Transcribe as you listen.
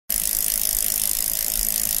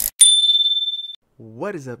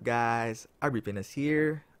What is up guys? Pinas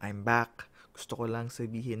here. I'm back. Gusto ko lang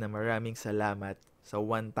sabihin na maraming salamat sa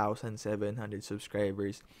 1,700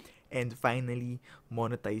 subscribers and finally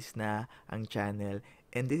monetize na ang channel.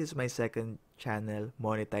 And this is my second channel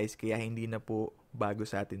monetize kaya hindi na po bago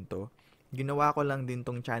sa atin to. Ginawa ko lang din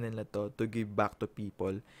tong channel na to give back to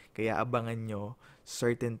people. Kaya abangan nyo,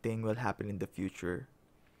 certain thing will happen in the future.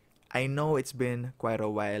 I know it's been quite a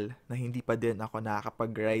while na hindi pa din ako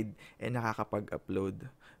nakakapag-ride and nakakapag-upload.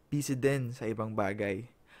 Busy din sa ibang bagay.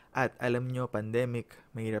 At alam nyo, pandemic,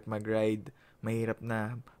 mahirap mag-ride, mahirap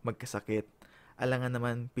na magkasakit. Alangan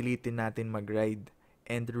naman, pilitin natin mag-ride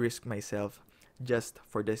and risk myself just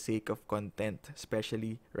for the sake of content,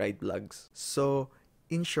 especially ride vlogs. So,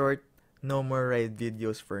 in short, no more ride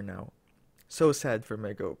videos for now. So sad for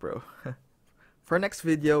my GoPro. For next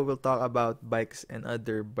video, we'll talk about bikes and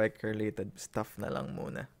other bike-related stuff na lang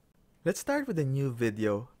muna. Let's start with a new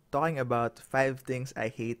video talking about 5 things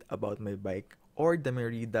I hate about my bike or the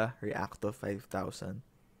Merida Reacto 5000.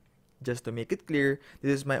 Just to make it clear,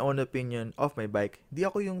 this is my own opinion of my bike. Di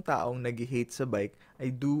ako yung taong nag-hate sa bike.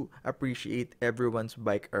 I do appreciate everyone's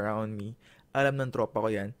bike around me. Alam ng tropa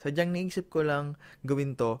ko yan. Sadyang naisip ko lang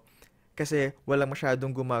gawin to kasi walang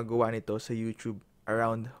masyadong gumagawa nito sa YouTube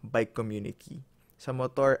around bike community. Sa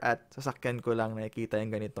motor at sasakyan ko lang nakikita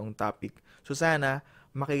yung ganitong topic. So sana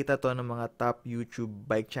makita to ng mga top YouTube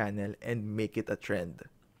bike channel and make it a trend.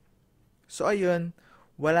 So ayun,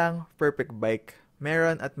 walang perfect bike.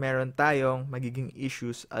 Meron at meron tayong magiging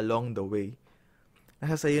issues along the way.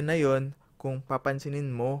 Nasa sayo na yun kung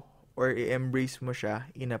papansinin mo or i-embrace mo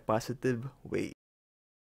siya in a positive way.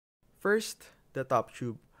 First, the top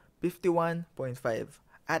tube, 51.5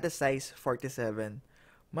 at a size 47.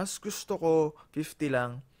 Mas gusto ko 50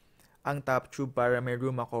 lang ang top tube para may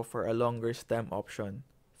room ako for a longer stem option.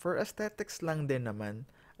 For aesthetics lang din naman.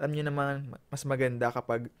 Alam niyo naman, mas maganda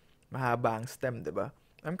kapag mahaba ang stem, diba?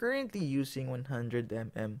 I'm currently using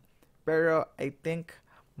 100mm. Pero I think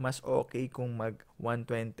mas okay kung mag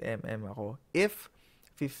 120mm ako if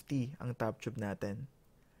 50 ang top tube natin.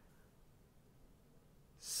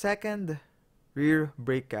 Second, rear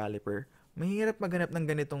brake caliper. Mahirap maghanap ng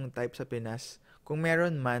ganitong type sa Pinas. Kung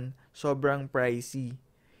meron man, sobrang pricey.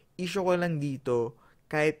 Issue ko lang dito,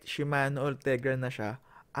 kahit Shimano Ultegra na siya,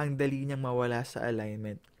 ang dali niyang mawala sa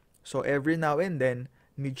alignment. So every now and then,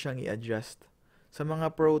 need siyang i-adjust. Sa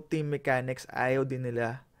mga pro team mechanics, ayaw din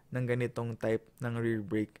nila ng ganitong type ng rear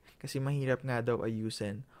brake kasi mahirap nga daw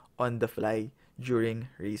ayusin on the fly during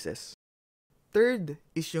races. Third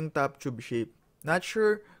is yung top tube shape. Not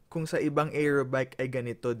sure kung sa ibang aero bike ay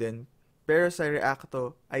ganito din, pero sa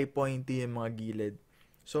Reacto ay pointy yung mga gilid.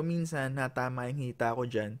 So minsan natama yung hita ko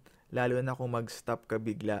dyan, lalo na kung mag-stop ka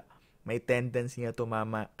bigla. May tendency na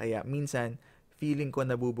tumama, kaya minsan feeling ko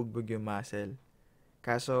nabubugbog yung muscle.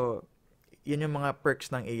 Kaso yun yung mga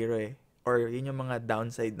perks ng aero or yun yung mga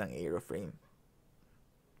downside ng aero frame.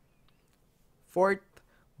 Fourth,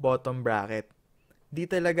 bottom bracket. Di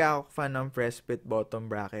talaga ako fan ng press fit bottom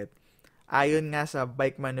bracket. Ayon nga sa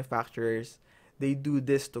bike manufacturers, they do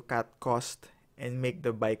this to cut cost and make the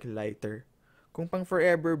bike lighter. Kung pang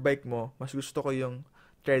forever bike mo, mas gusto ko yung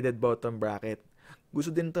threaded bottom bracket. Gusto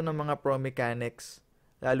din to ng mga pro mechanics,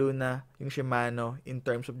 lalo na yung Shimano in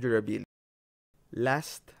terms of durability.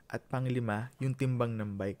 Last at panglima, yung timbang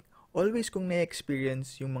ng bike. Always kong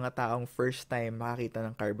na-experience yung mga taong first time makakita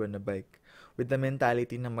ng carbon na bike with the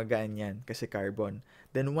mentality na magaan yan kasi carbon.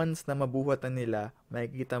 Then once na mabuhatan nila,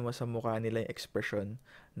 makikita mo sa mukha nila yung expression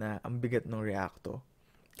na ang bigat ng Reacto.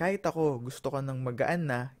 Kahit ako, gusto ko ng magaan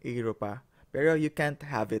na aero pa. Pero you can't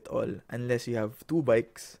have it all unless you have 2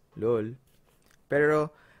 bikes. Lol.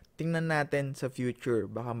 Pero tingnan natin sa future,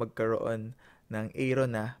 baka magkaroon ng aero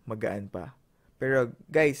na magaan pa. Pero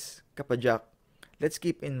guys, kapadyak, let's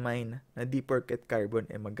keep in mind na di porket carbon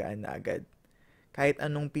ay magaan na agad. Kahit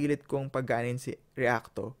anong pilit kong pagaanin si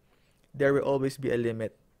Reacto, there will always be a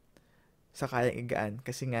limit sa kayang igaan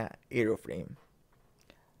kasi nga aeroframe.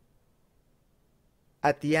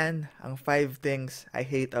 At yan ang 5 things I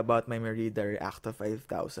hate about my Merida Reacto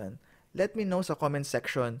 5000. Let me know sa comment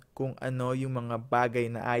section kung ano yung mga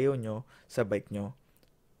bagay na ayaw nyo sa bike nyo.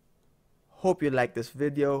 Hope you like this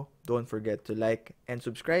video. Don't forget to like and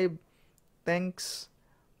subscribe. Thanks.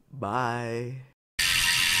 Bye.